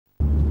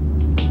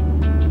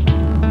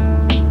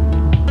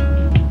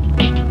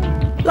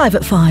Live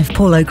at 5,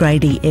 Paul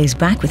O'Grady is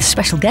back with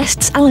special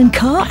guests Alan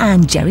Carr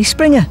and Jerry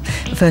Springer.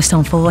 First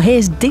on 4,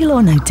 here's Deal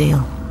or No Deal.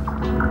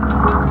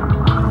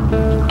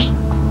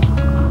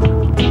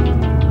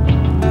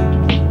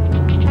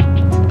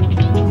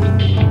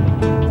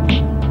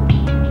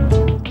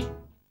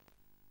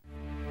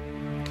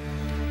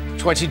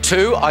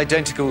 £22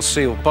 identical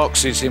sealed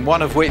boxes, in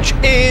one of which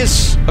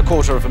is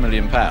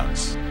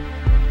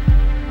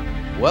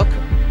 £250,000.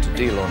 Welcome to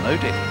Deal or No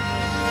Deal.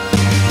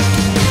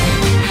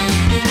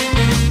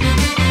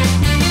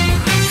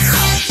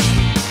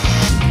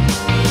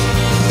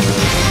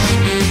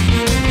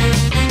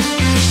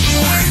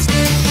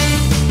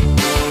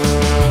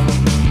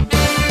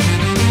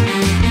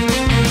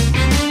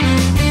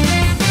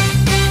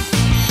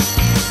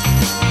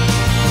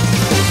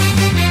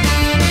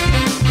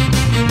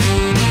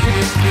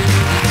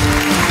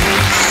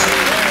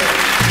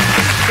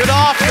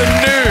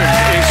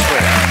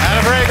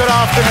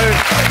 Afternoon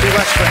to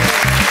Western.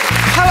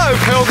 Hello,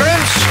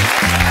 pilgrims.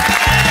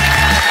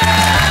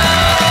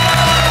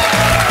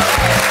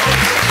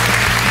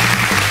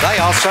 They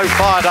are so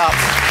fired up.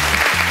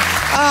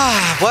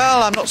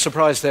 Well, I'm not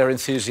surprised they're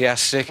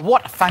enthusiastic.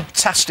 What a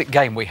fantastic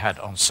game we had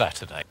on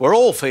Saturday. We're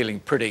all feeling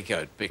pretty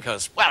good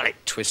because, well, it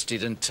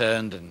twisted and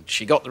turned and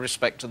she got the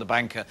respect of the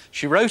banker.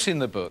 She wrote in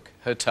the book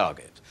her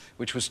target,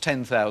 which was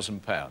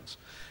 £10,000.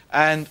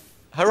 And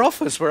her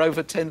offers were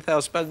over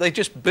 £10,000. They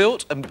just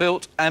built and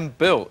built and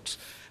built,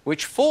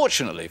 which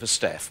fortunately for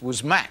Steph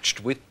was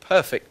matched with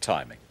perfect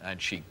timing.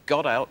 And she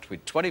got out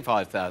with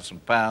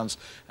 £25,000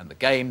 and the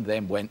game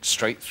then went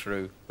straight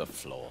through the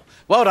floor.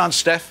 Well done,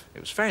 Steph. It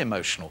was very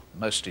emotional,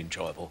 most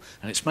enjoyable,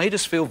 and it's made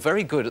us feel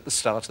very good at the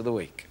start of the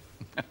week.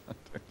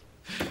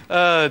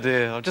 Oh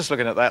dear, I'm just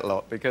looking at that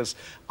lot because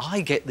I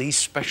get these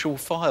special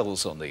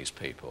files on these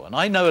people and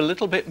I know a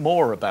little bit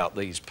more about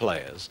these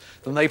players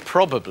than they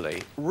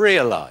probably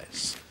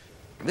realise.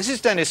 This is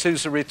Dennis,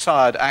 who's a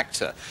retired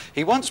actor.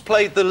 He once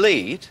played the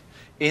lead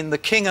in The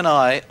King and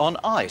I on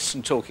Ice.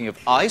 And talking of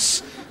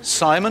ice,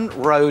 Simon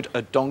rode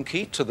a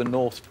donkey to the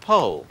North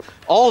Pole.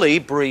 Ollie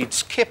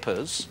breeds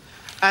kippers.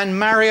 And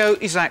Mario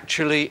is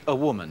actually a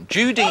woman.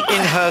 Judy,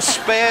 in her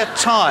spare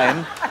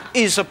time,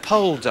 is a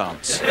pole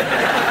dancer.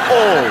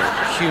 All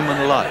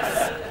human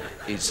life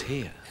is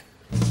here.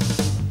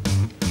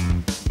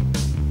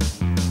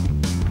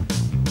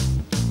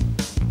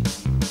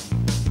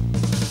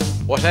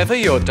 Whatever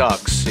your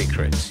dark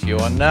secret, you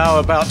are now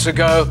about to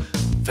go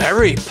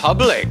very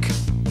public.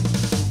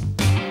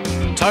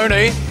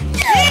 Tony.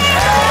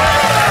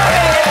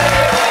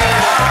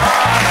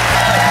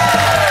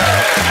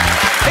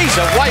 He's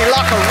away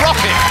like a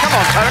rocket. Come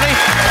on, Tony.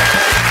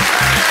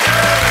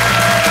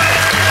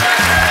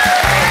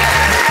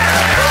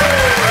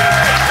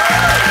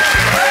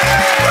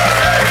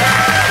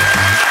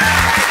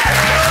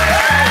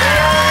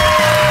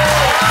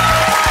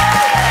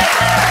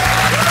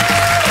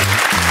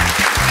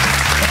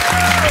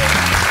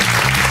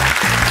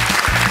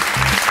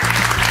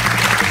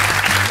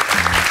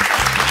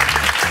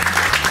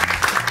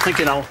 Thank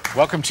you, Noel.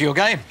 Welcome to your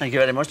game. Thank you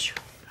very much.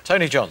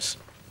 Tony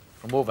Johnson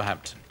from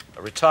Wolverhampton.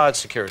 A retired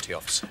security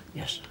officer.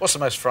 Yes. What's the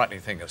most frightening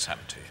thing that's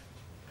happened to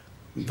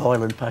you?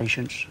 Violent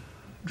patients,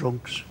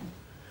 drunks.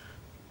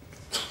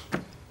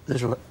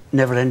 There's a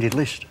never-ending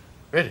list.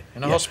 Really?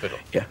 In a hospital?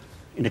 Yeah,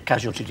 in the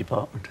casualty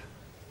department.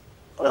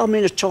 I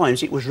mean, at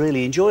times it was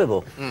really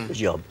enjoyable, the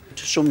job.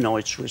 Some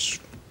nights was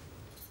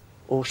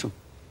awesome.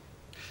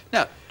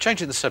 Now,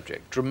 changing the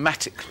subject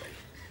dramatically,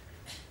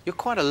 you're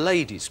quite a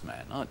ladies'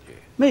 man, aren't you?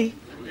 Me?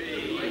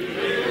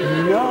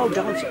 No,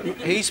 don't.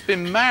 He's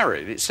been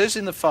married, it says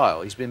in the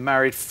file, he's been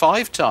married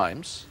 5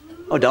 times.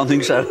 I don't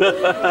think so.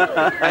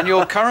 And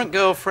your current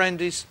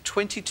girlfriend is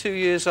 22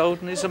 years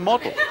old and is a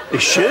model.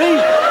 Is she?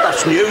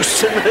 That's news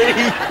to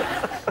me.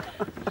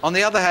 On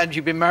the other hand,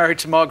 you've been married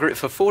to Margaret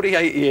for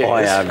 48 years.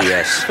 I have,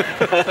 yes.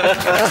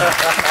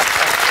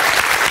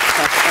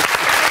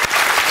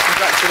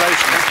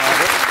 Congratulations,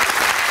 Margaret.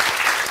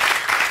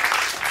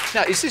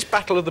 Now, is this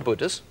Battle of the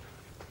Buddhas?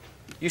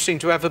 You seem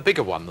to have a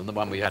bigger one than the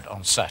one we had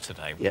on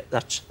Saturday. Yeah,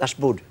 that's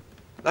Bud.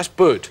 That's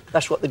Bud?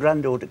 That's what the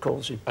granddaughter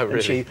calls him. Oh,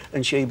 really?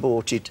 And she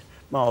bought it,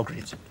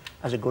 Margaret,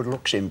 as a good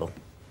luck symbol.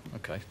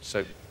 OK,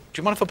 so do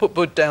you mind if I put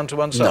Bud down to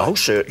one side? No,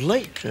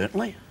 certainly,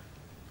 certainly. I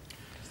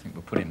think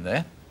we'll put him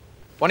there.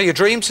 One of your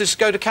dreams is to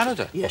go to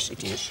Canada? Yes,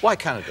 it is. Why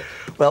Canada?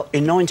 Well,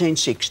 in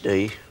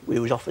 1960, we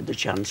was offered the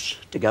chance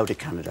to go to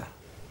Canada.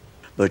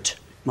 But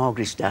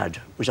Margaret's dad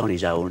was on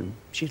his own.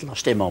 She'd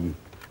lost her mum.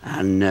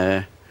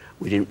 And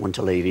we didn't want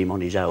to leave him on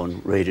his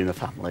own, rearing a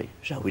family,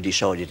 so we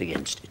decided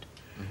against it.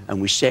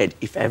 And we said,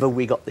 if ever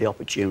we got the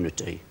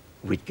opportunity,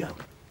 we'd go.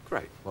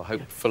 Great. Well,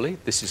 hopefully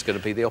this is going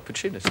to be the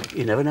opportunity.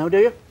 You never know, do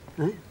you?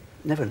 Eh?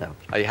 Never know.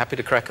 Are you happy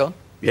to crack on?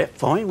 Yeah,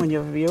 fine,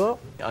 whenever you are.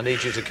 I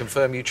need you to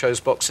confirm you chose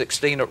box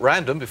 16 at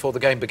random before the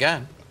game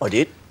began. I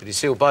did. It is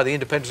sealed by the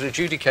independent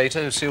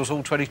adjudicator who seals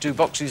all 22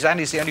 boxes and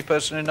is the only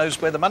person who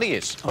knows where the money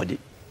is. I did.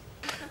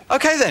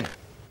 OK, then.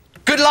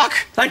 Good luck.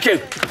 Thank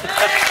you.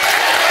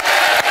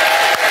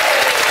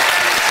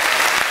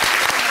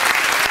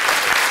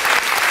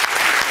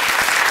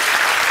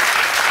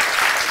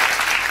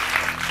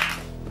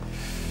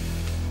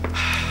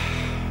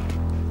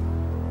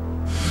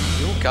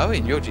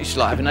 going. You're just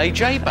like having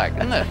AJ back,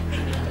 isn't it?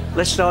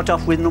 Let's start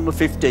off with number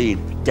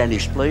 15.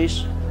 Dennis,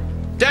 please.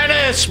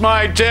 Dennis,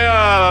 my dear,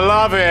 I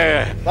love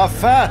you. The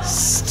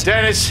first.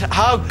 Dennis,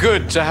 how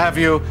good to have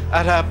you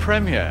at our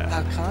premiere.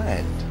 How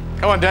kind.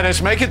 Come on,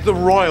 Dennis, make it the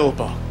royal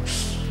box.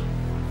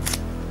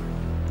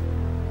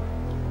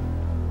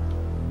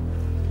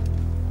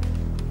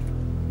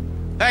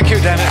 Thank you,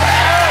 Dennis.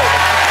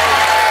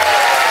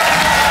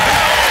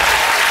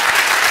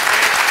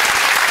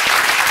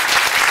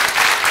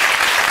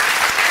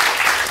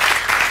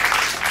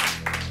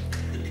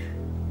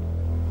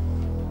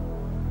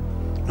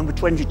 Number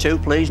 22,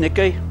 please,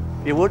 Nikki,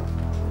 if you would.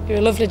 You're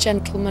a lovely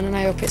gentleman and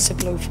I hope it's a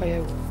blue for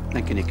you.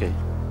 Thank you, Nikki.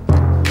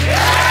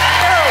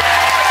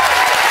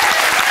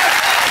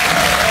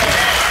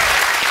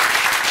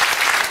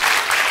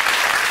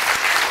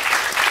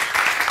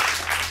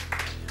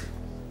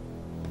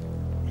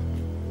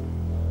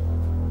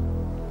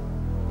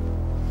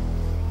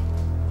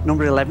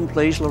 Number 11,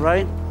 please,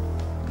 Lorraine.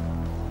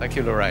 Thank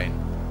you, Lorraine.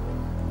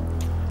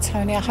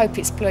 Tony, I hope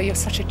it's blue. You're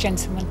such a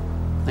gentleman.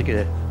 Thank you,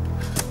 dear.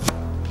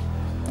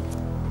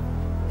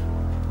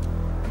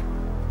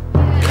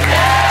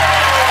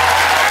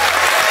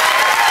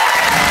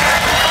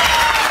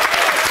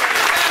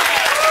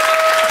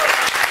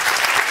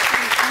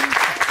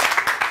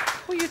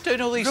 What are you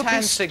doing all these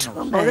hand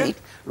signals? Tummy.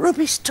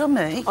 Rubbish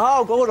tummy.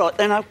 Oh, all right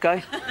then,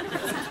 OK.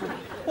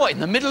 What, in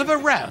the middle of a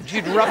round?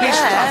 You'd rub his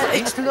Yeah, tummy?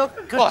 it's look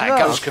good. Well, that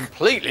look. goes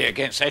completely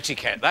against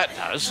etiquette, that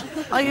does.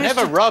 I used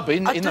Never to- rub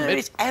in I the do middle.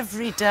 it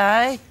every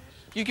day.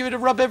 You give it a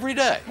rub every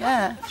day?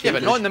 Yeah. Yeah,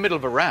 but not in the middle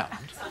of a round.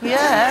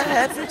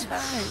 Yeah, every day.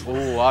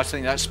 Oh, I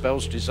think that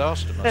spells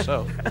disaster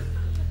myself.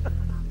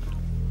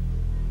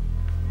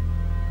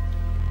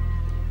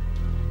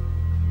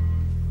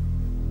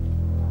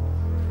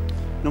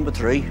 Number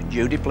 3,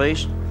 Judy,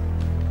 please.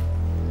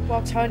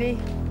 Well, Tony,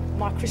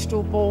 my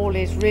crystal ball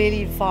is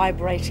really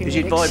vibrating Is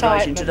with it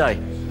vibrating excitement. today?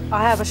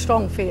 I have a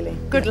strong feeling.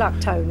 Good luck,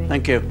 Tony.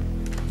 Thank you.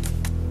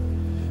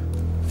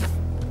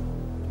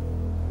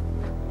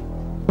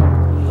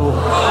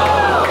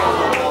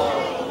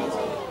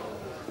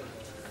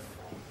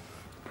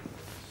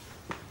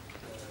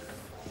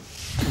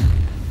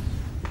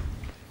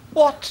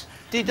 What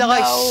did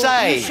I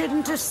say? You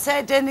shouldn't have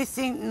said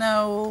anything,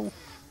 no.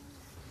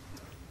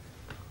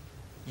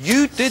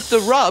 You did the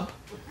rub,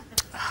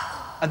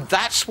 and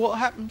that's what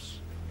happens?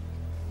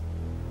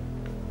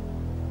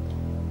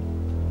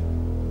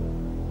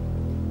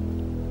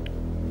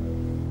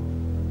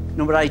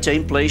 Number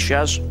 18, please,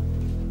 Shaz.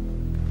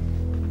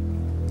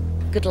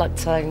 Good luck,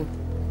 Tone.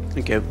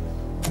 Thank you.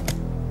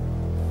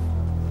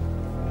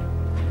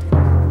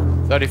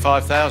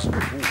 35,000.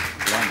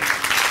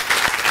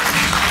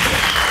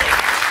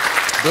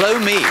 Blow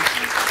me.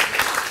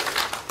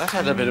 That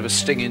had a bit of a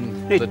sting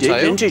in the It did, tail.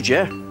 didn't it,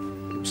 yeah?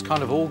 It was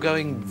kind of all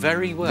going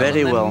very well.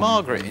 Very and then well.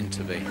 Margaret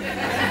intervened.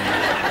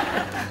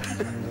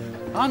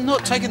 I'm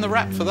not taking the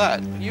rap for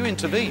that. You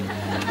intervened.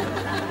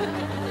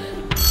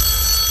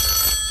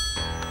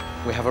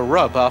 We have a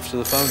rub after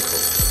the phone call.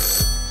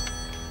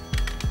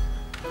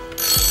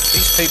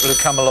 These people who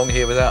come along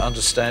here without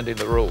understanding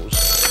the rules.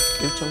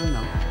 You tell them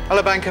now.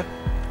 Hello, banker.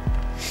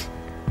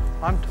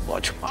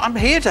 I'm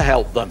here to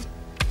help them.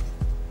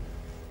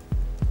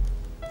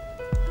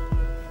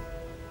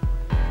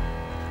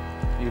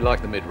 You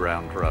like the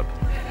mid-round rub?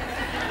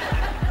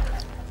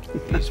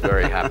 He's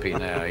very happy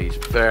now. He's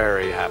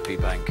very happy,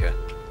 banker.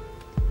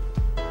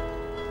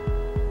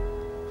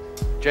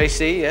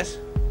 JC, yes?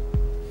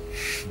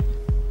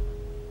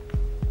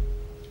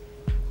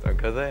 Don't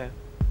go there.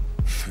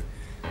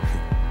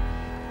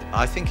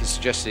 I think he's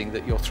suggesting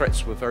that your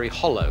threats were very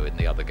hollow in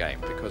the other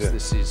game because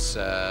this is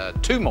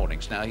 2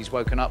 mornings now he's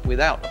woken up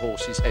without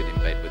Horse's head in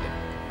bed with him.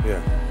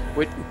 Yeah.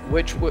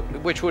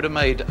 Which would have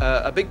made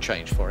a big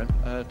change for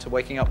him to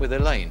waking up with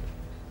Elaine.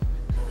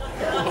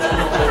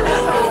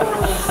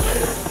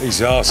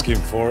 He's asking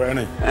for it,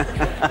 isn't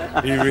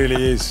he? He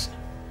really is.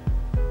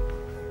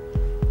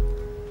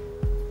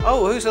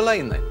 Oh, who's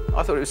Elaine then?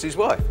 I thought it was his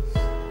wife.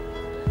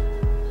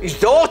 His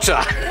daughter!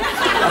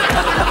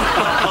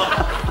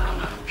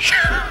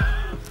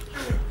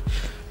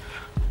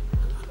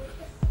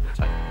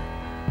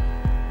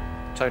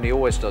 Tony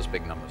always does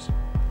big numbers.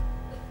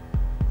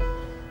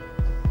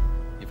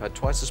 You've had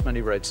twice as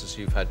many reds as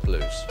you've had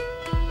blues.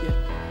 Yeah.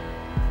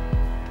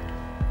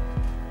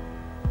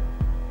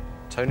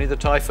 Tony the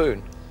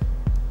Typhoon.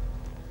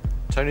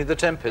 Tony the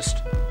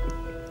Tempest.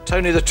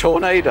 Tony the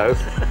Tornado.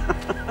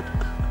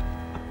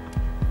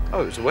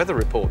 Oh, it was a weather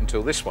report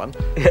until this one.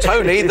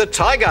 Tony the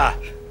Tiger.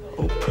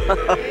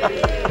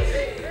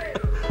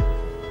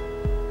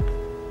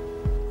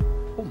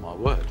 Oh, my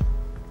word.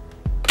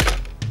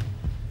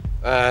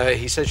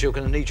 He says you're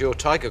going to need your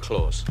tiger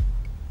claws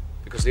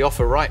because the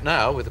offer right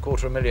now, with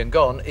 $250,000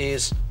 gone,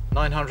 is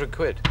 900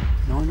 quid.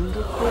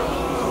 900 quid?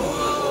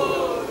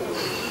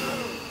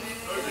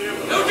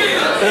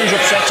 Who's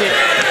upset it?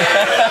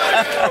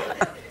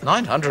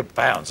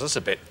 £900, that's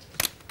a bit...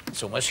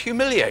 It's almost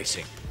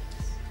humiliating.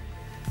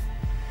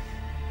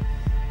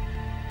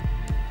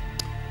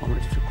 I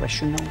wanted to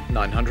question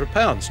now.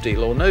 £900.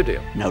 Deal or no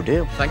deal? No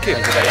deal. Thank you.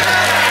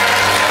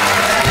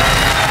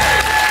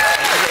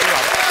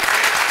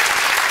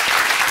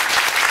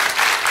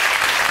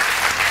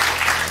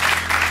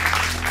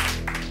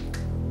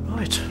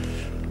 Right.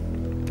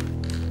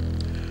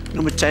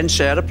 Number 10,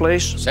 Sarah,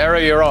 please.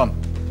 Sarah, you're on.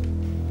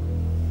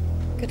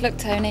 Good luck,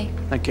 Tony.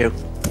 Thank you.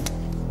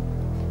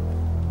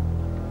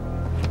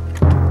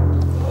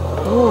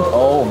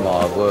 Oh,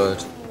 my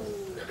word.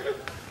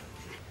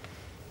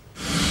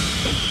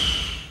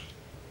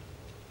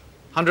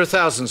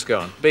 $100,000's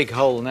gone. Big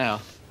hole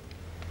now.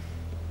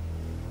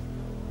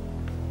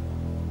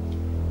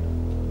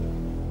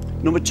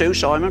 Number 2,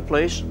 Simon,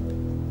 please.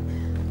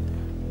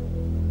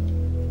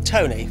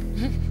 Tony,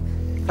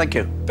 Thank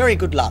you. very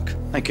good luck.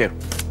 Thank you.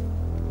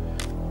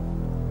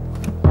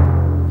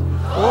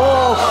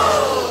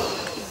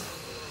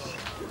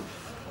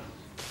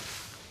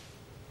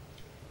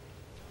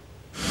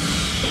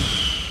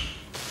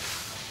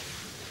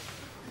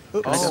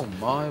 Oh,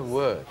 my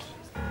word.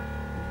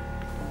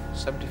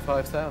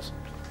 75,000.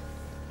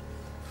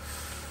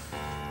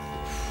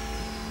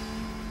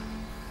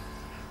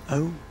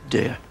 Oh,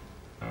 dear.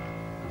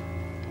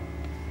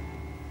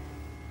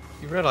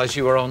 You realise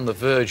you are on the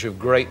verge of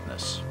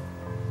greatness.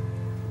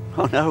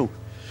 Oh, no.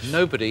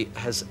 Nobody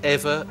has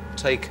ever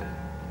taken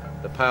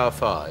the Power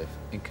 5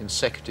 in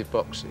consecutive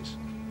boxes.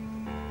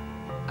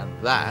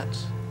 And that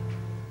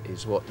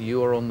is what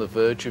you are on the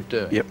verge of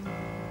doing. Yep.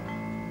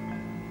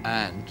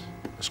 And,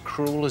 as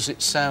cruel as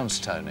it sounds,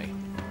 Tony,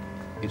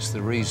 it's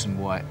the reason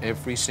why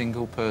every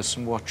single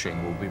person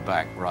watching will be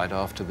back right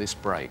after this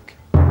break.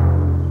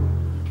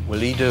 Will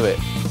he do it?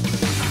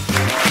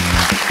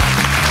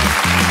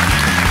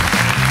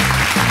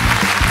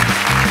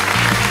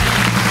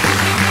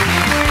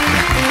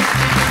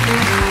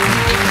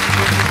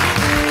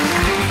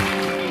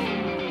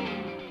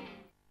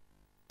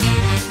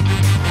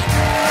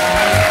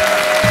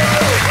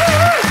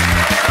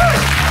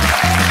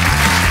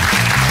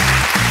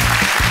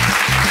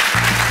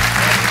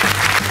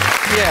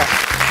 Yeah,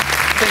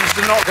 things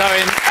are not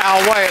going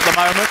our way at the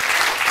moment.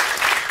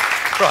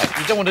 Right,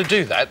 you don't want to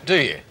do that, do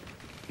you?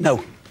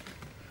 No.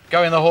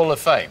 Go in the Hall of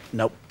Fame?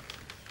 Nope.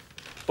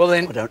 Well,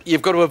 I then, don't.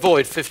 you've got to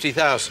avoid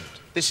 50,000.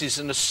 This is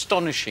an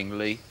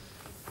astonishingly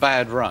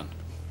bad run.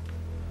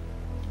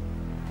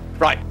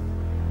 Right.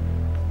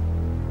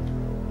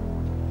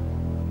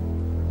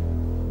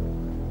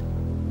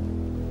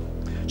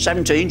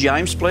 $17,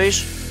 James,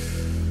 please.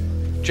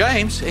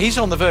 James, he's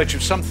on the verge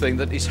of something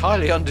that is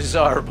highly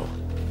undesirable.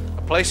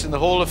 A place in the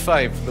Hall of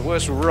Fame for the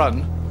worst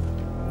run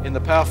in the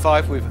Power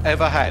 5 we've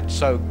ever had.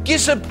 So,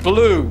 gizzard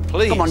blue,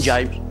 please. Come on,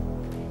 James.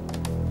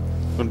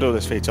 Gonna do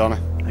this for you, Tony.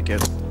 Thank you.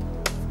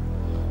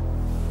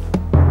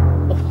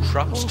 Oh,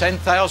 trucks,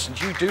 10,000.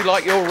 You do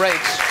like your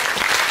reds.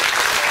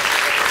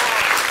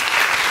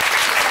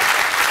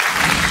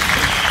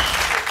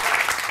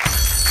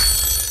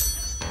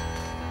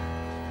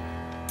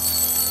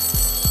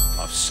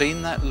 I've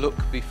seen that look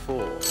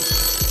before.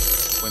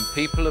 When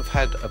people have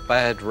had a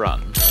bad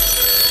run,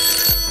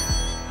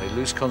 they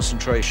lose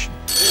concentration.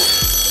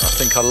 I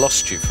think I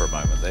lost you for a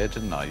moment there,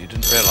 didn't I? You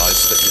didn't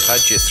realise that you've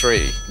had your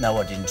 3. No,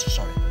 I didn't,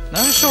 sorry.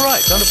 No, it's all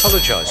right. Don't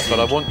apologise. But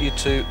I want you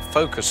to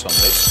focus on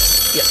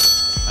this. Yep.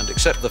 And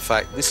accept the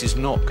fact this is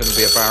not going to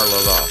be a barrel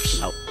of laughs.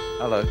 No.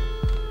 Hello.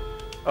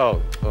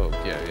 Oh,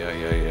 yeah.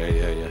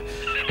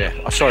 Yeah,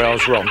 I'm sorry, I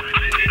was wrong.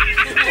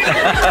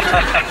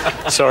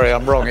 Sorry,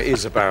 I'm wrong. It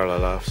is a barrel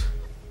of laughs.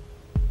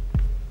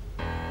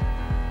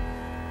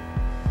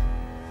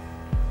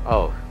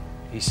 Oh,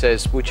 he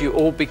says, would you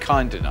all be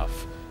kind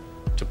enough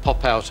to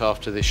pop out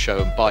after this show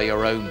and buy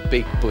your own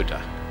big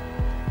Buddha?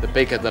 The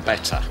bigger, the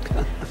better.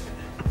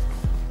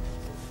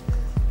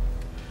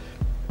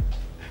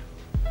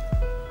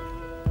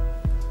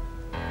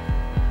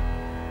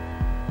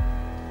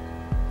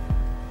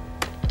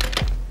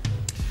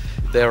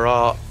 There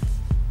are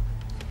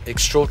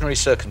extraordinary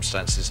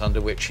circumstances under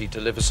which he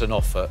delivers an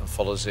offer and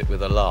follows it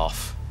with a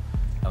laugh.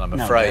 And I'm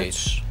afraid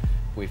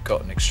we've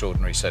got an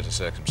extraordinary set of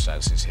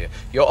circumstances here.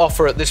 Your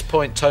offer at this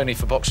point, Tony,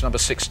 for box number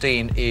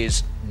 16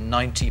 is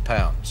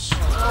 £90.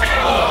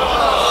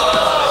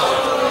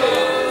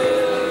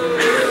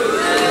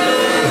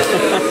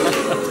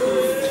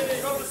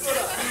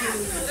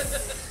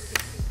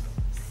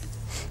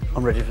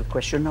 I'm ready for the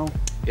question now.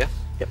 Yeah?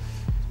 Yep.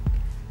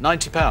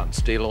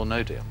 £90, deal or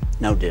no deal?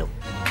 No deal.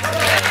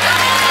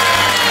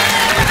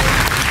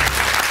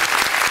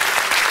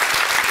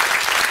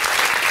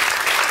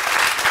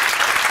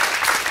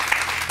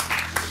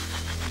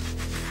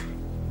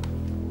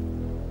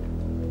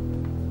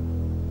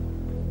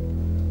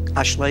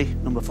 Ashley,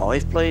 number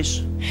 5, please.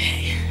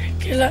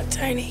 Good luck,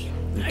 Tony.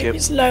 Thank Hope you.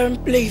 it's low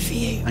and blue for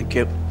you. Thank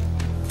you.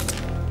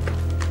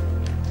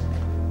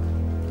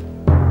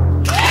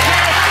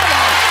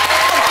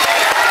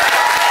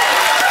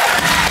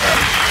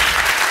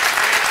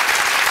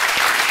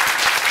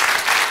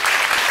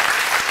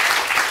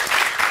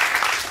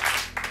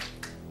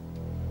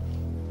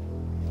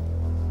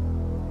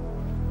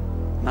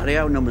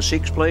 Mario, number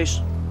 6, please.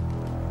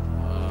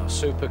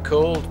 Super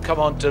cool. Come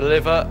on,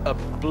 deliver a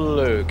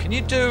blue. Can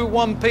you do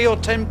 1p or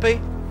 10p?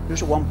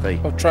 Who's a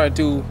 1p? I'll try to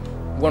do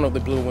one of the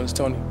blue ones,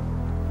 Tony.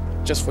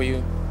 Just for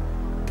you.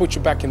 Put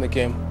you back in the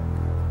game.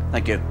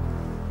 Thank you.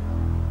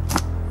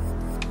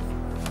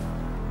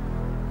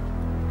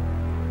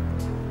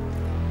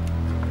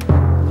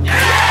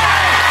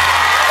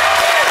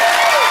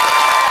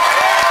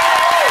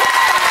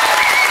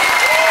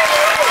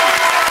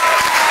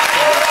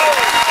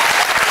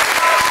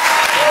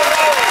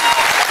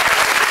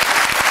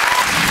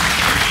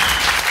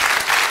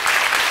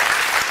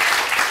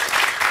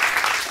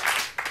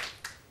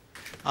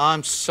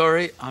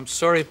 I'm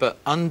sorry, but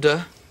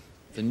under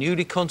the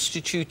newly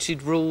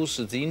constituted rules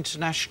of the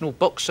International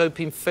Box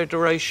Open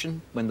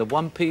Federation, when the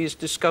 1p is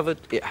discovered,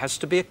 it has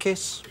to be a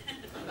kiss.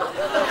 No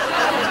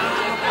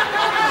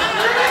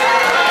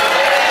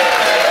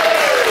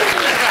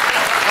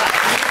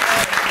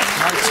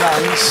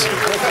tongues.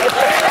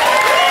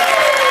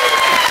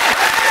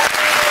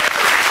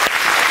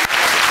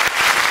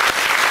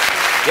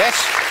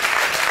 Yes?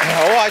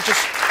 Oh,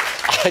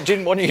 I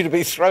didn't want you to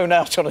be thrown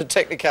out on a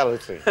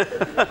technicality.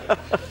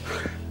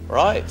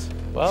 Right.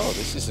 Well,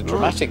 this is a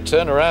dramatic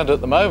turnaround at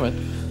the moment.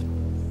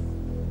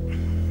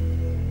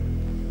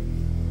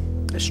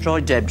 Let's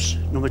try Debs,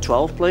 number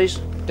 12, please.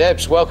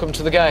 Debs, welcome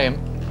to the game.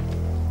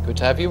 Good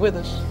to have you with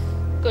us.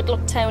 Good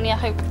luck, Tony. I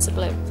hope it's a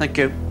blue. Thank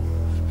you.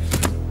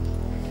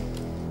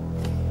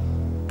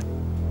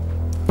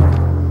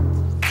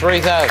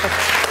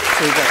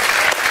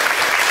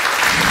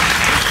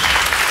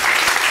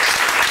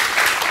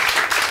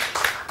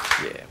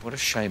 $3,000. Yeah, what a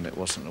shame it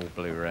wasn't all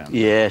blue round.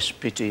 Yes,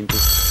 pity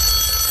indeed.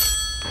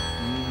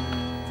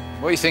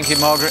 What are you thinking,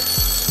 Margaret?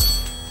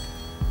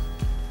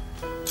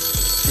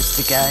 Just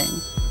a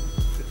game.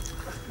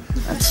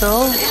 That's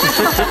all.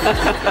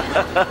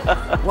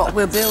 What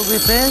will be,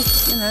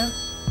 you know.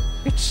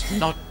 It's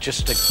not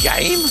just a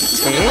game.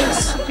 It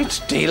is. It's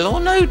deal or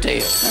no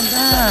deal. I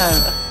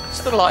know. It's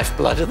the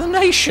lifeblood of the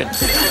nation.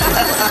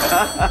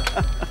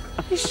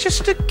 It's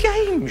just a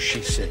game,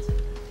 she said.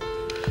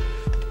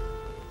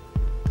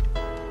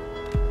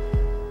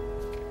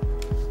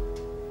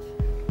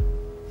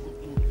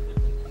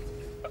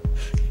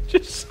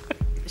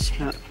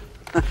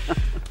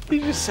 He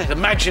just said,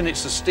 imagine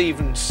it's a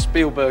Steven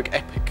Spielberg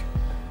epic.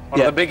 One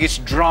of the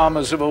biggest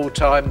dramas of all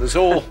time. There's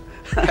all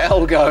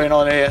hell going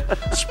on here.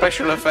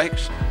 Special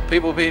effects,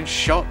 people being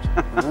shot,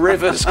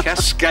 rivers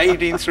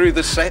cascading through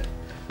the set.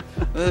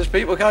 There's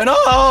people going,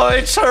 oh,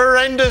 it's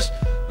horrendous.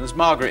 There's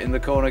Margaret in the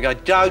corner going,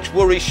 don't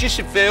worry, it's just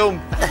a film.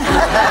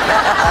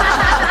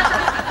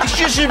 It's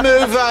just a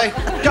movie.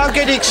 Don't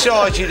get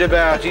excited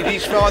about it.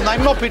 It's fine. They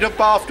mop it up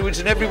afterwards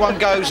and everyone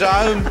goes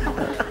home.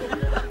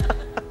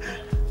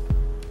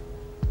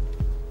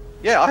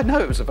 Yeah, I know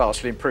it was a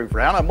vastly improved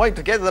round. I'm waiting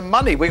to get the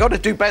money. We got to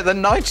do better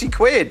than 90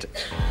 quid.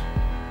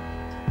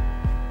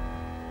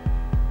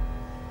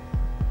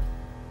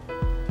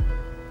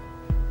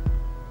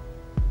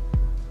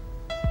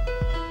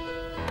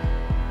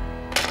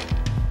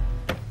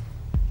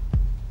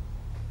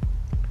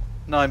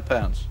 £9.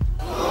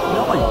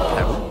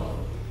 £9?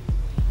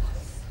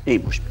 He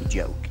must be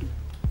joking.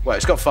 Well,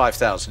 it's got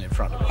 5,000 in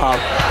front of it.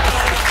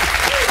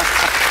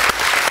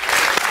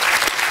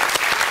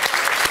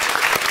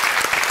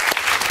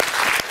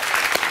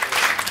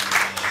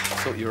 I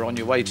thought you were on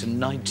your way to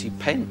 90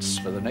 pence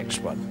for the next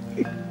one.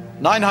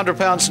 £900,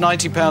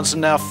 £90,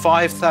 and now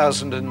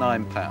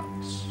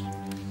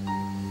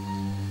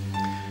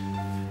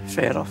 £5,009.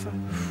 Fair offer.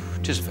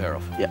 It is a fair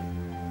offer. Yeah.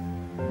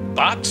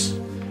 But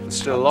there's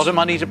still a lot of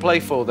money to play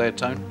for there,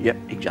 Tone. Yep,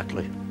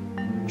 exactly.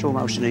 It's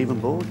almost an even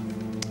board.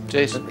 It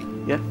is.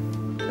 Yeah,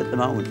 at the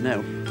moment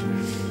now.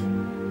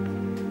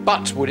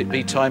 But would it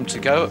be time to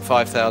go at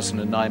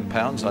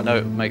 £5,009? I know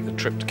it would make the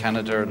trip to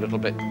Canada a little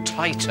bit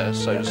tighter,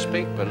 so to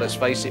speak, but let's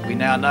face it, we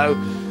now know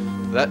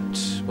that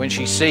when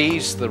she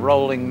sees the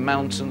rolling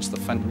mountains, the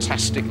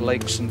fantastic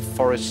lakes and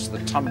forests, the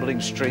tumbling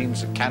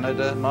streams of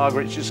Canada,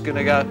 Margaret's just going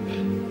to go,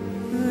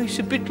 oh, it's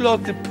a bit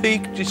like the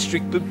Peak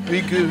District, but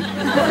bigger.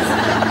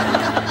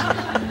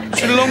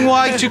 It's a long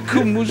way to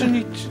come, wasn't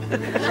it?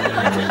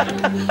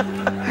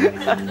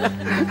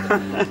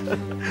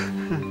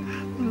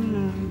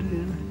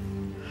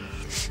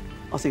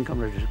 I think I'm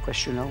ready to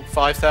question now.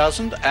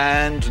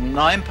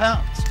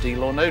 £5,009.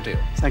 Deal or no deal?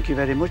 Thank you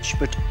very much,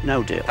 but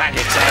no deal. Thank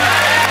you, Tim.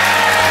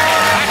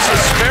 That's the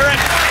spirit.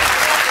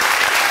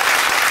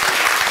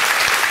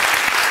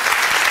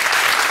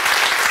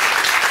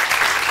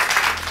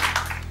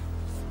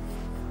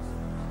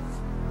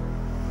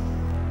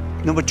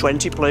 Number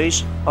 20,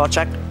 please.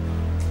 Artak.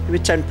 Give me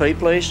 10p,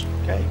 please.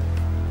 Okay.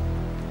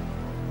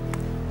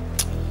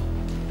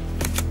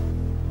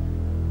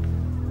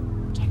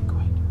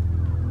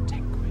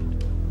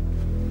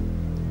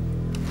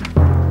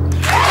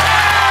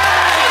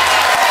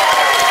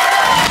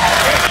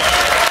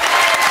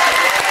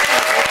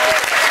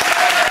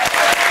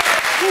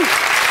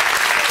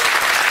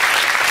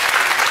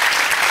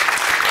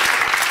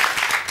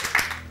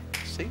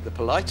 The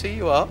politer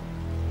you are,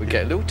 we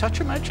get a little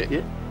touch of magic.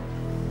 Yeah.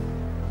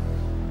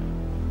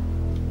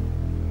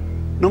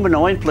 Number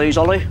 9, please,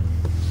 Ollie.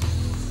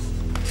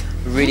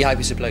 We really hope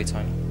it's a blow,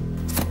 Tony.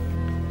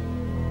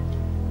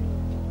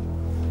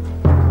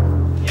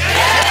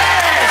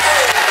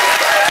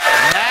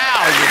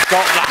 Now you've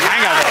got the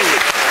hang of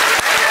it.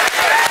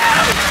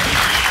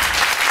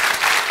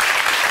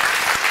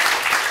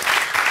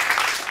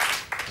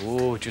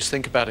 Oh, just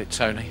think about it,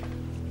 Tony.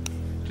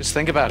 Just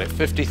think about it.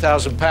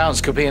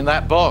 £50,000 could be in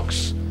that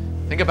box.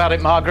 Think about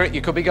it, Margaret. You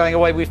could be going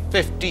away with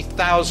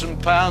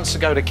 £50,000 to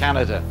go to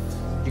Canada.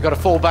 You got to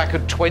fall back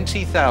at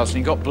 20,000.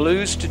 You got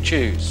blues to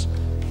choose.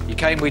 You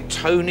came with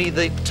Tony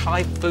the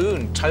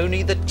Typhoon,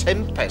 Tony the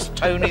Tempest,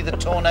 Tony the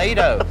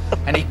Tornado,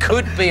 and he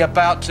could be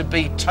about to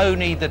be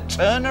Tony the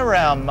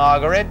Turnaround,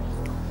 Margaret.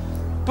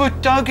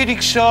 But don't get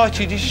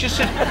excited. It's just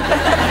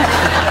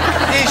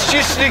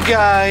a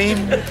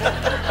game.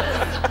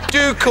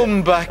 Do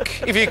come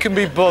back if you can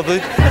be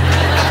bothered.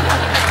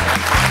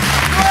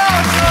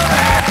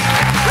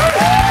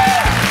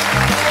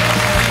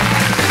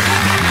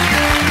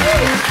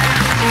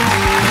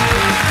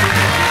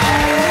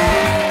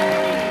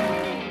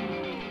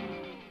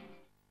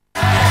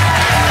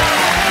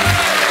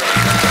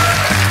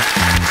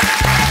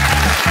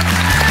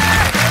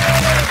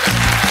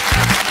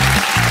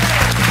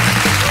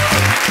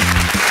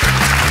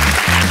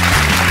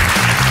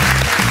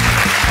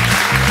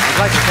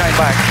 Glad you came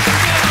back.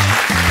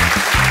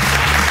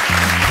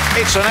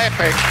 It's an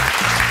epic.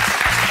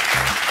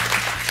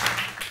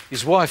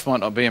 His wife might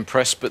not be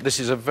impressed, but this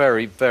is a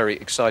very, very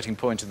exciting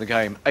point in the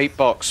game. 8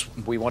 box.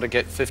 We want to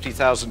get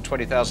 50,000,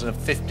 20,000 and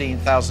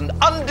 15,000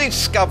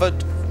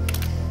 undiscovered.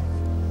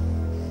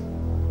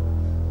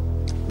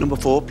 Number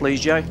 4,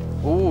 please, Jay.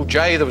 Oh,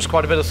 Jay, there was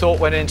quite a bit of thought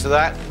went into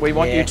that. We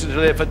want you to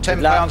deliver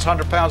 £10, £100,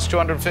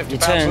 £250, You're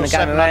turning the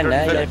game around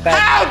now.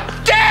 How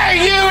dare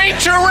you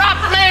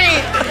interrupt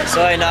me!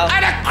 Sorry, no.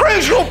 At a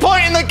crucial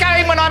point in the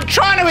game when I'm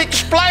trying to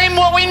explain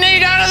what we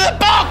need out of the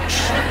box!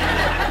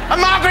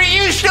 And Margaret,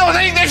 you still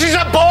think this is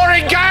a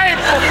boring game?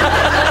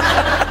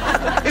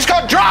 It's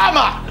got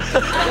drama!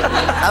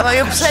 Have I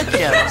upset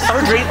you?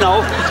 Don't drink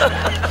now.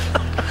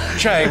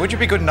 Jay, would you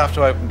be good enough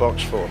to open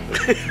box 4?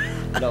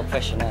 No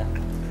pressure now.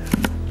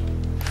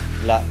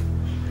 Luck.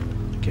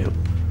 Thank you.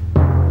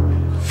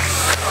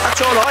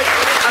 That's all right.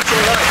 That's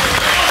all right.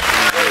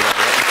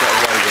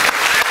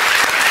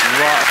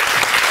 Right.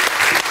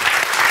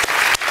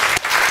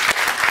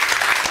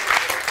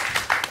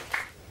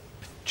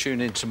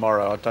 Tune in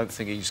tomorrow. I don't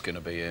think he's going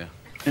to be here.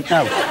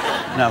 No.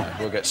 No.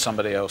 We'll get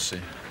somebody else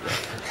in.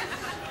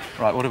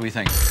 Right, what do we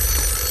think?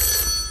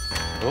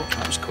 Oh,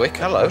 that was quick.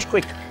 Hello. That was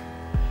quick.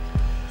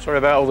 Sorry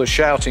about all the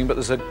shouting, but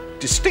there's a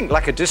distinct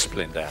lack of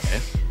discipline down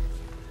here.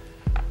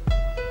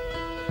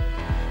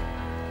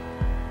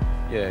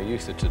 Yeah,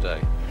 youth of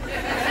today.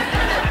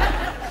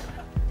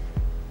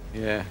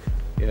 Yeah,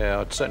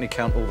 I'd certainly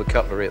count all the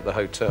cutlery at the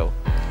hotel.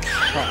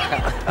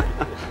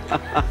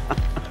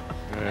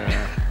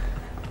 Yeah.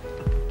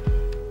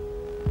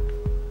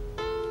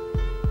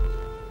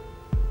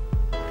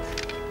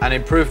 An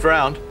improved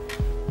round.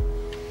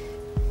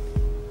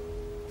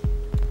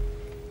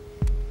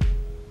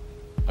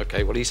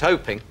 Okay, well, he's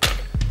hoping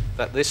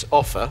that this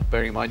offer,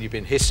 bearing in mind you've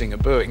been hissing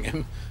and booing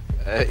him,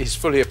 is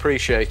fully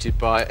appreciated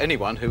by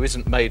anyone who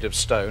isn't made of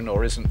stone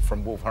or isn't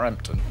from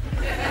Wolverhampton.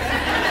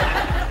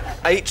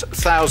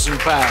 £8,000.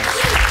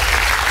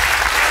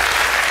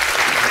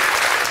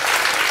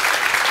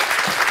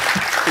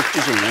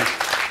 Pictures in there.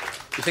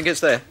 You think it's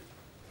there?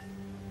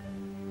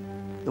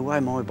 The way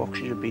my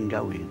boxes have been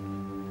going,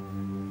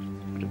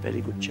 got a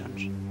very good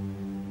chance.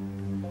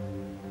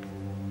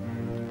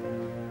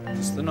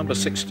 Does the number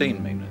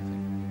 16 mean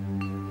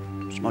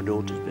anything? It's my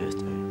daughter's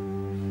birthday,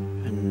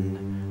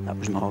 and that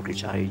was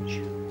Margaret's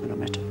age when I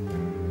met her.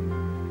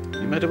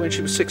 You met her when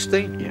she was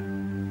 16? Yeah.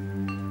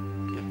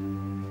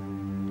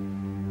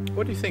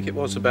 What do you think it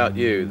was about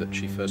you that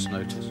she first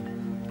noticed?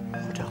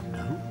 I don't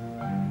know.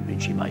 I mean,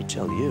 she may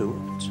tell you.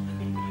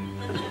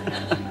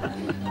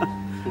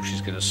 All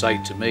she's going to say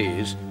to me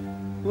is,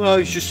 well,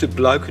 he's just a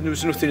bloke and there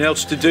was nothing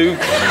else to do.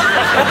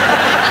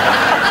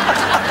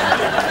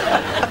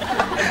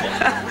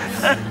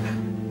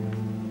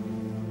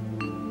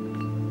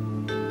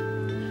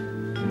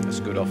 That's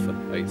a good offer,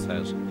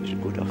 8,000. It's a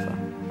good offer.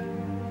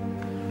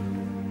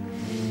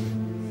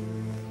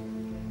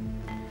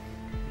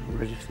 I'm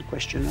ready for the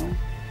question now.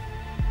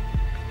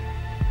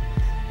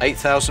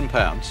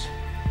 £8,000.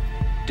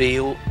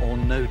 Deal or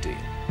no deal?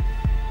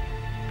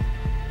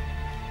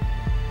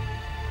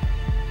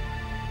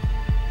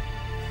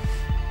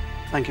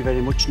 Thank you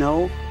very much,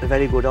 Noel. A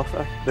very good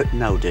offer, but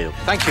no deal.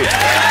 Thank you.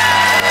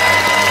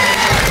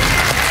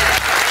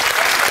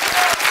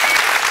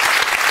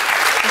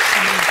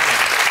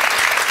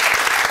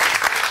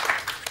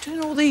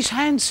 Doing all these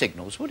hand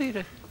signals, what are you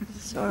doing?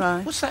 It's all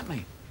right. What's that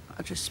mean?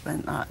 I just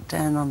went that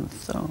down on the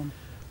thumb.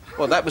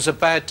 Well, that was a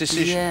bad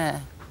decision.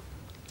 Yeah.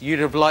 You'd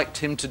have liked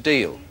him to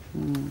deal.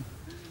 Mm.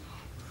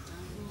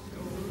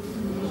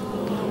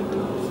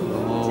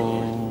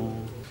 Oh.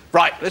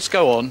 Right, let's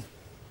go on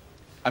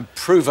and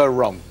prove her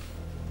wrong.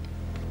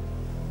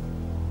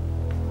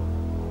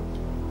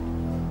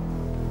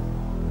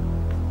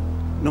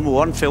 Number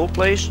 1, Phil,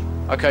 please.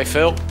 OK,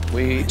 Phil,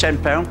 we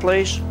 £10,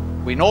 please.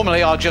 We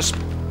normally are just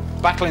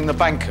battling the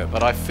banker,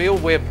 but I feel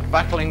we're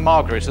battling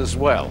Margaret as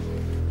well.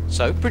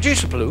 So,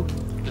 producer Blue,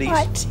 please.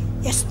 Right.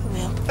 Yes, I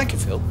will. Thank you,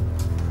 Phil.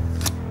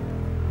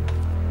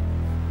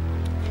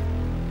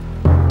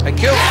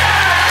 Thank you.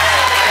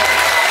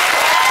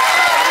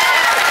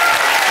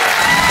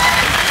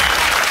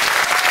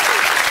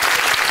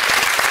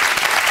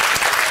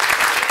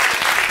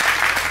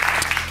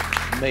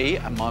 Me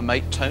and my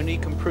mate Tony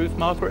can prove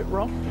Margaret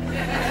wrong.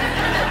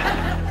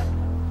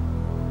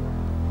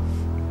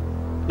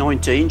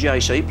 19,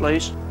 JC,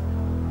 please.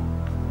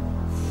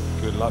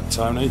 Good luck,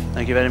 Tony.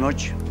 Thank you very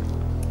much.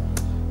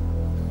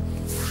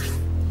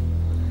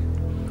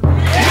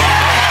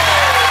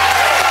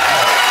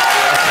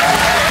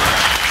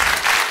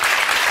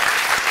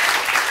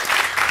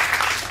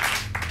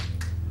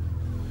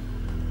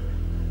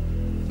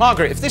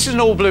 Margaret, if this is an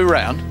all blue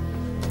round,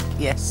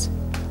 Yes.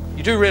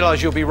 you do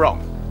realise you'll be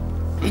wrong.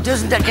 He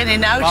doesn't take any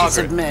notice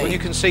Margaret, of me. will you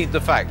concede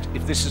the fact,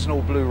 if this is an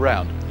all blue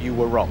round, you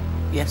were wrong?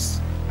 Yes.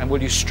 And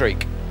will you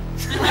streak?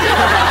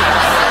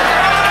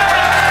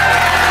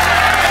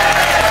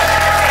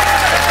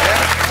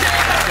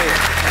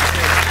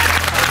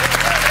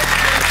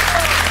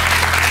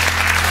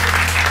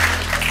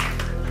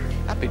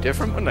 That'd be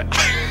different, wouldn't it?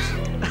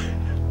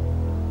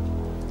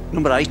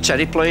 Number 8,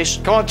 Terry, please.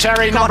 Come on,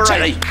 Terry, number 8.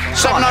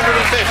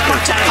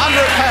 750.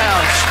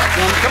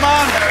 £100. Come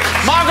on.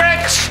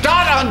 Margaret,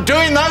 start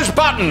undoing those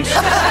buttons.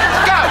 Go.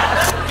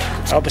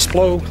 I'll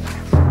explode.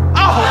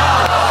 Oh!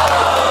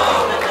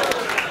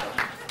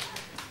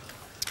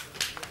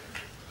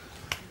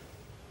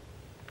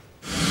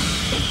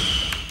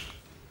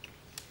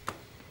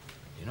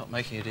 You're not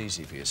making it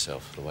easy for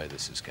yourself, the way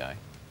this is going.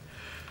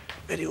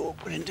 Very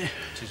awkward, isn't it?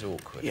 It is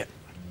awkward. Yeah.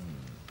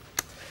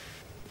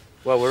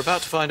 Well, we're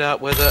about to find out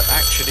whether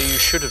actually you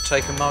should have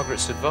taken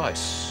Margaret's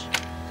advice.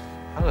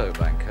 Hello,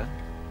 banker.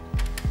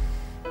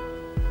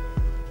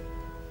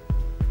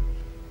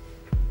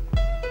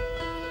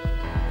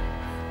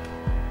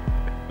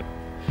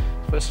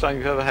 First time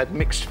you've ever had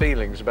mixed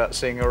feelings about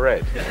seeing a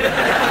red.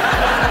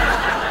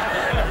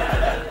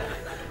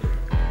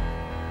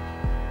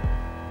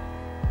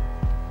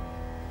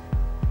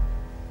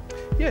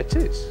 Yeah, it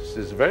is.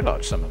 There's a very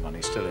large sum of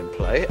money still in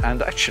play,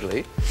 and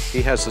actually,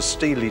 he has a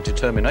steely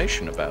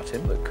determination about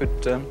him that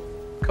could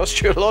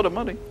cost you a lot of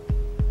money.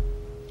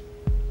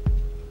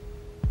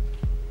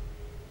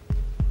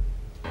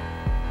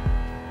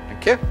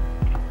 Thank you.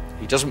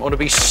 He doesn't want to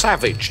be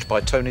savaged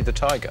by Tony the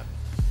Tiger.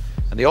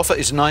 And the offer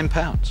is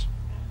 £9.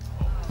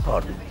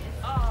 Pardon?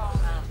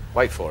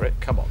 Wait for it,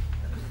 come on.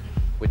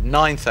 With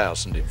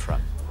 9,000 in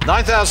front.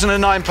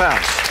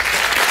 £9,009.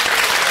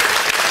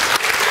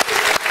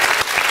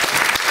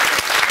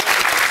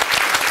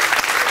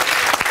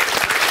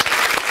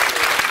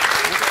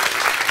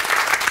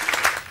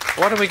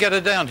 Why don't we get her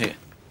down here?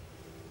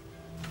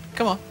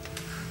 Come on.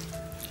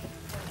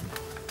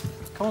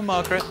 Come on,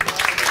 Margaret. You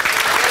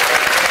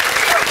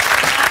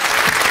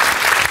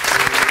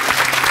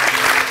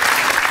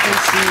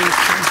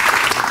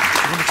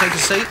want to take a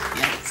seat?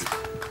 Yes.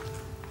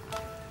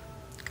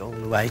 Go all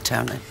the way,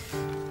 Tony.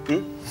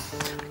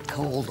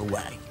 Go all the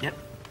way. Yep.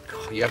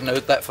 Oh, you haven't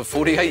heard that for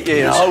 48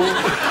 years.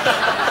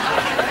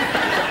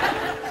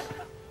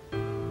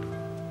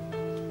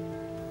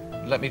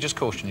 Let me just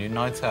caution you,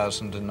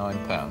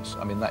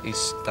 £9,009. I mean, that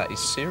is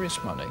serious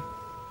money.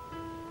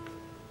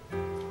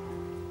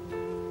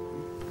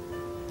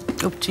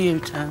 Up to you,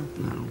 Tom.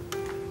 No.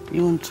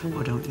 You want to?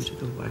 I don't need to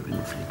go away with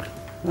nothing.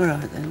 All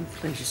right, then.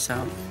 Please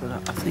yourself. But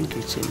I think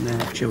it's in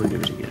there. Shall we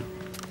do it again?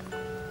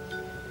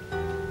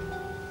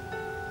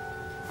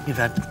 You've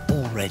had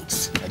all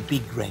reds,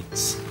 big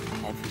reds,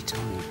 every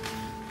time.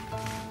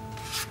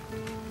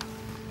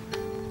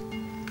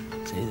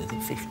 It's either the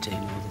 15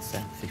 or the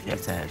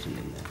 50,000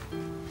 in there.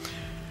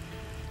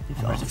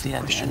 You've obviously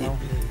had any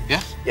blues.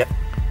 Yeah? Yep.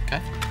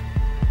 Okay.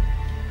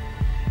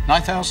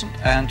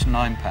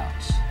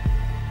 £9,009.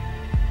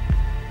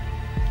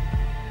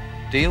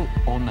 Deal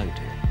or no deal?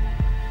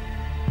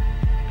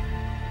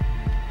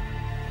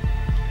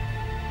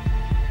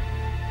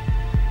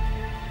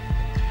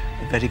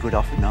 A very good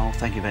offer, no.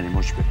 Thank you very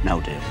much, but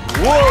no deal.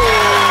 Whoa!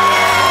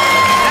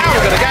 Now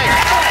we've got a game.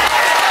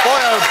 Boy,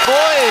 oh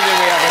boy, do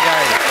we have a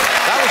game.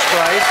 That was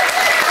great.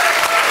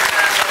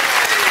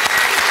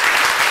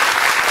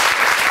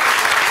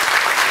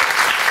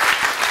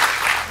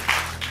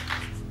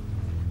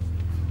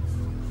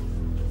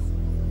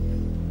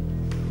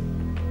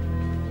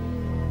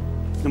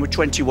 Number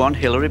 21,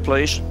 Hillary,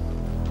 please.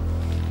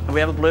 Can we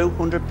have a blue,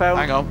 £100?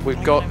 Hang on,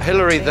 we've got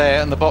Hillary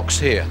there and the box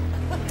here.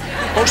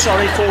 Oh,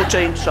 sorry,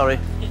 14, sorry.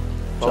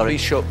 Well, be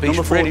sure, be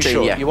number 14, really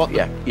sure. yeah. You want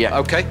them? Yeah.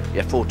 Okay.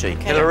 Yeah, 14.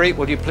 Okay. Hillary,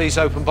 will you please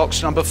open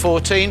box number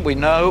 14? We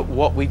know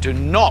what we do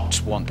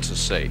not want to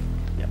see.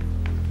 Yeah.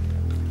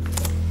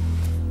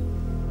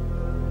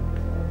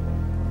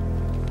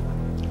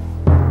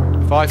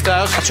 $5,000.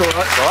 That's all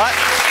right. All right.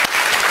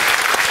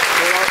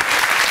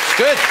 It's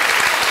good.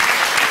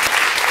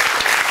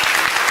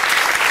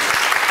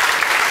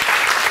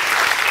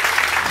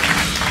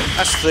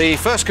 That's the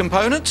first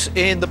component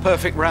in the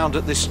perfect round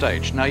at this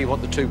stage. Now you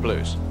want the 2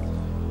 blues.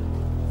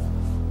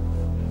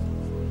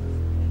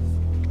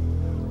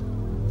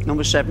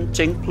 Number 7,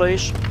 Tink,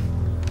 please.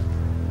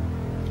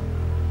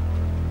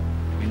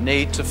 We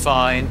need to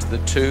find the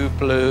 2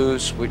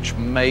 blues which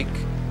make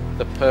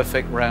the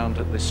perfect round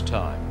at this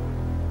time.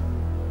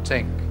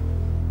 Tink,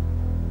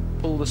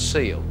 pull the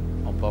seal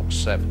on box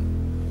 7.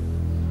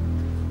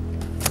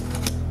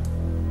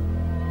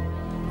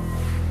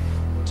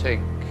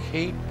 Tink,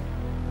 keep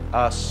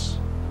us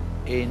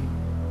in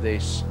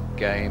this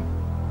game,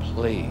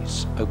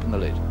 please. Open the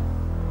lid.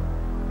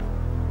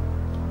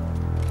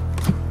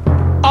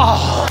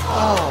 Oh!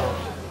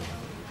 Oh!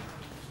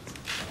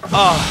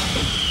 Oh!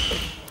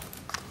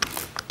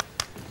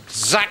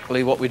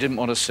 Exactly what we didn't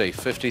want to see.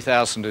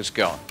 50,000 is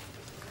gone.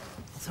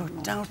 I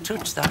thought, don't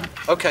touch that.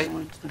 Okay,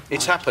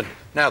 it's happened.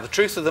 Now, the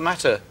truth of the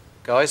matter,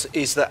 guys,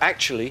 is that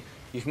actually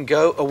you can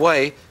go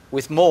away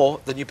with more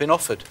than you've been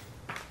offered.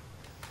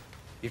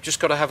 You've just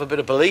got to have a bit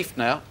of belief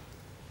now,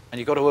 and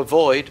you've got to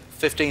avoid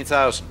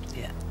 15,000.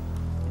 Yeah.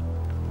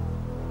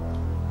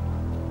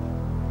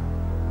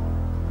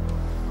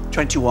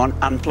 21,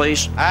 and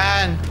please.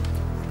 And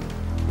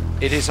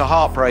it is a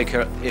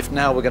heartbreaker if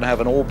now we're going to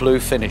have an all-blue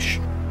finish.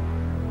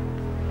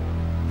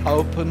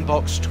 Open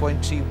box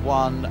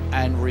 21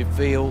 and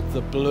reveal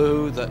the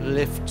blue that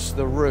lifts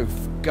the roof.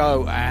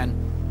 Go, Anne.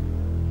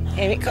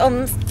 Here it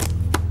comes.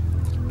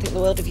 Think the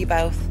world of you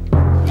both.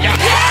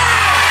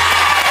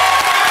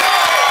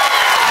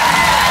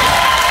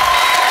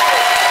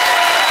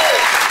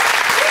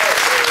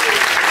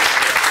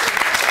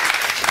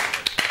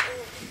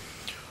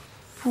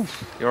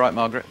 You're right,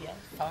 Margaret? Yeah,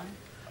 fine.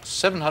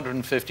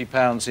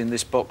 £750 in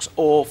this box,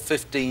 or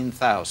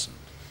 15,000.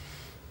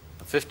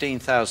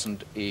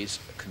 15,000 is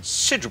a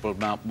considerable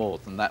amount more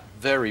than that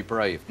very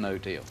brave no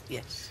deal.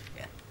 Yes,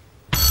 yeah.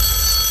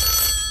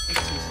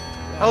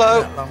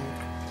 Hello.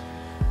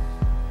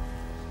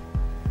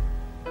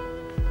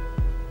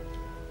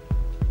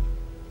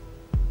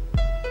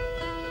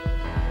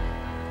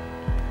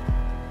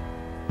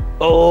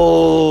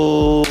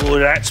 Oh,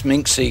 that's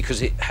minxy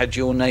because it had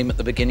your name at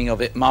the beginning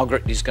of it.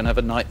 Margaret is going to have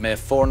a nightmare.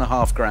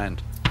 4.5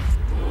 grand.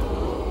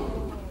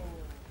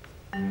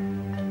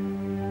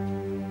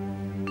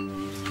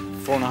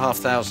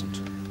 £4,500.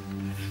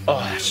 Oh,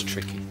 that's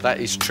tricky. That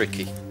is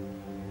tricky.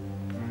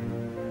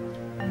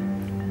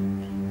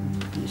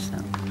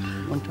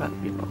 Want to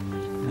open your box?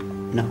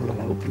 No,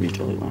 I'll open it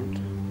all I want.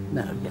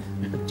 No, yeah.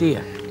 But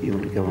dear. You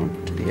want to go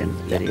on to the end,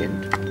 very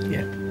end?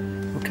 Yeah.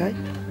 Okay?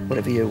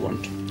 Whatever you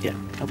want. Yeah.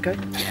 Okay?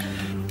 Yeah.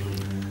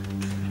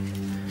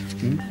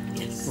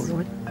 Yes. All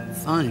right?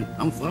 Fine.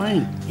 I'm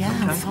fine. Yeah,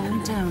 okay. I'm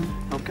falling down.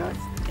 Okay.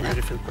 You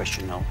ready for the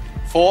question now?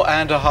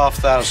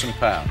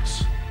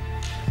 £4,500.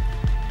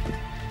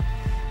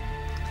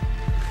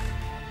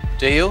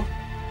 Deal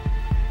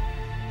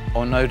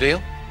or no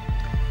deal?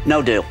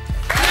 No deal.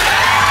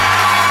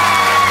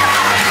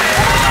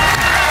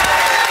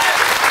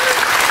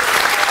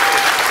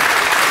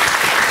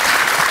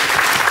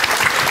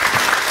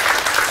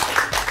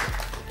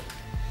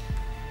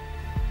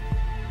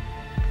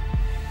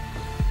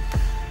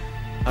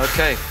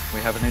 Okay,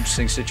 we have an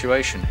interesting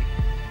situation.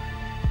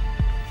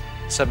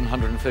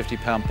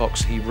 £750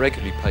 box he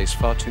regularly pays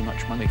far too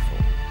much money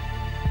for.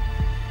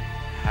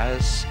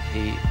 Has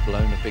he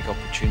blown a big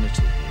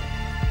opportunity here?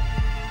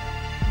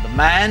 The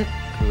man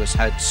who has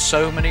had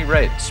so many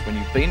reds when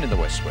you've been in the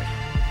West Wing,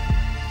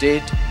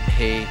 did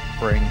he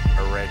bring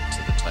a red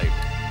to the table?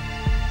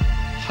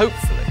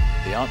 Hopefully,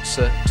 the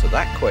answer to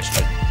that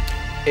question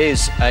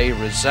is a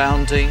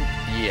resounding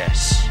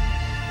yes.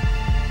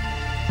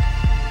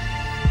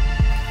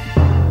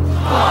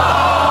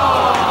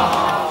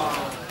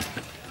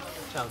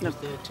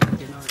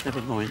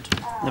 Never mind.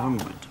 Never mind. Never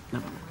mind.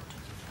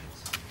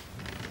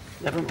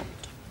 Never mind.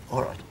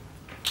 All right.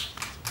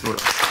 All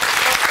right.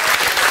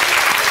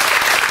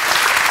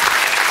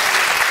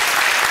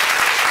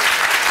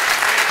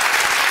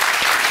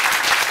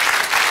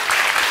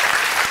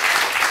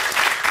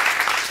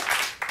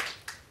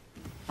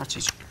 That's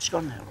it. It's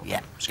gone now. Robert.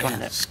 Yeah. It's gone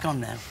now. It's gone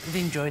now. We've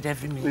enjoyed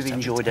every minute. We've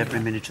enjoyed every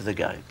minute of the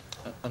game.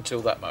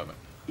 Until that moment.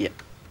 Yeah.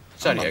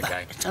 It's only a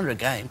game. It's only a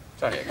game.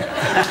 It's only a game.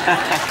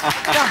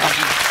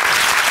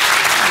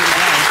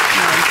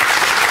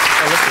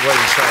 Oh, look at what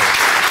you say.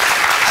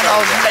 And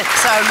I've met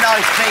so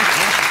nice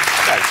people.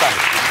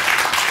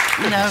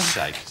 No.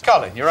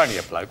 Colin, you're only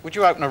a bloke. Would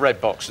you open a red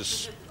box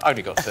that's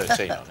only got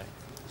 13 on it?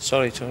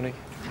 Sorry, Tony.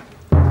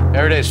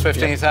 There it is,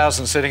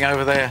 15,000 sitting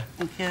over there.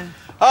 Thank you.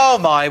 Oh,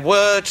 my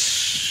word.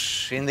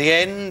 In the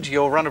end,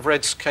 your run of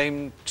reds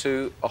came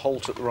to a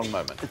halt at the wrong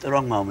moment. At the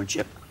wrong moment,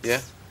 yep.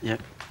 Yeah?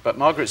 Yep. But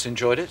Margaret's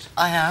enjoyed it.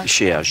 I have.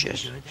 She has,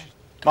 yes.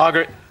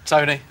 Margaret,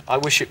 Tony, I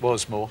wish it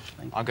was more.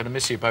 I'm going to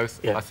miss you both.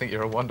 Yeah. I think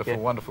you're a wonderful, Yeah.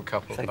 wonderful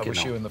couple. Thank I you,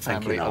 wish you Noel. and the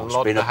Thank you, family a Noel. It's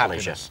lot been of a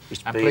pleasure. happiness.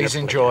 It's And been a please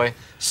pleasure. enjoy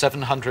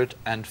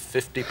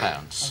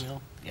 £750. I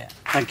will. Yeah.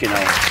 Thank you,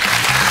 Noel.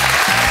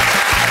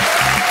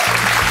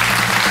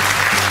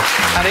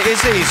 And it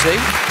is easy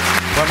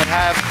when we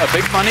have a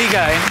big money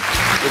game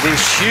with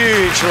these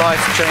huge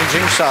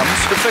life-changing sums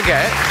to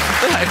forget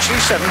that actually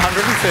 £750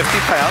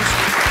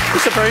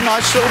 is a very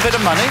nice little bit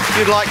of money.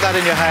 You'd like that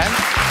in your hand.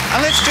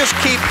 And let's just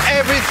keep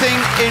everything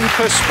in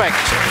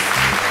perspective.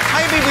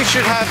 Maybe we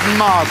should have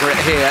Margaret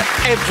here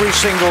every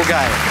single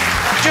game,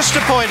 just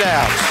to point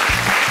out,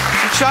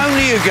 it's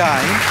only a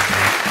game,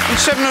 and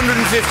 £750,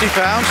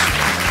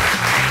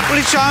 well,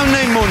 it's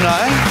only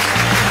money.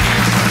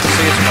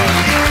 See you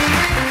tomorrow.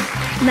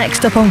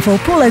 Next up on 4,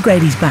 Paul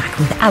O'Grady's back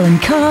with Alan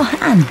Carr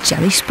and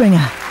Jerry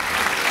Springer.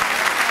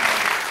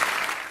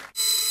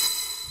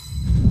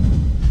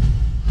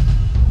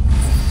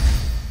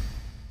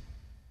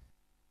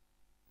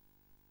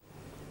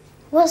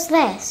 What's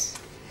this?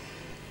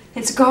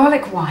 It's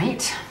garlic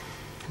white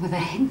with a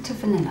hint of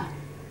vanilla.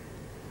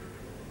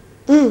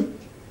 Mmm.